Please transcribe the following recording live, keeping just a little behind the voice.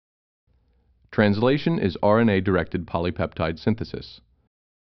Translation is RNA-directed polypeptide synthesis.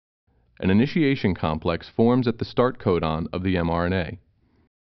 An initiation complex forms at the start codon of the mRNA.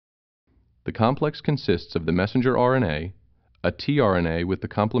 The complex consists of the messenger RNA, a tRNA with the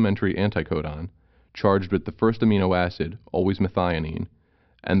complementary anticodon, charged with the first amino acid, always methionine,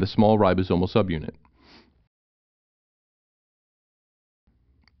 and the small ribosomal subunit.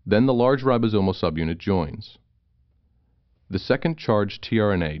 Then the large ribosomal subunit joins. The second charged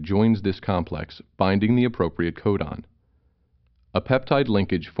tRNA joins this complex, binding the appropriate codon. A peptide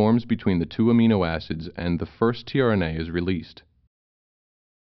linkage forms between the two amino acids and the first tRNA is released.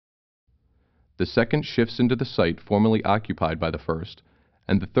 The second shifts into the site formerly occupied by the first,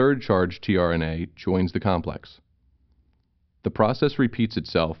 and the third charged tRNA joins the complex. The process repeats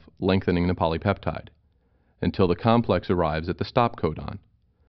itself, lengthening the polypeptide, until the complex arrives at the stop codon.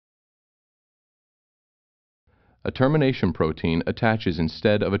 A termination protein attaches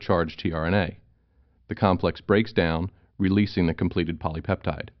instead of a charged tRNA. The complex breaks down, releasing the completed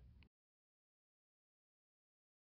polypeptide.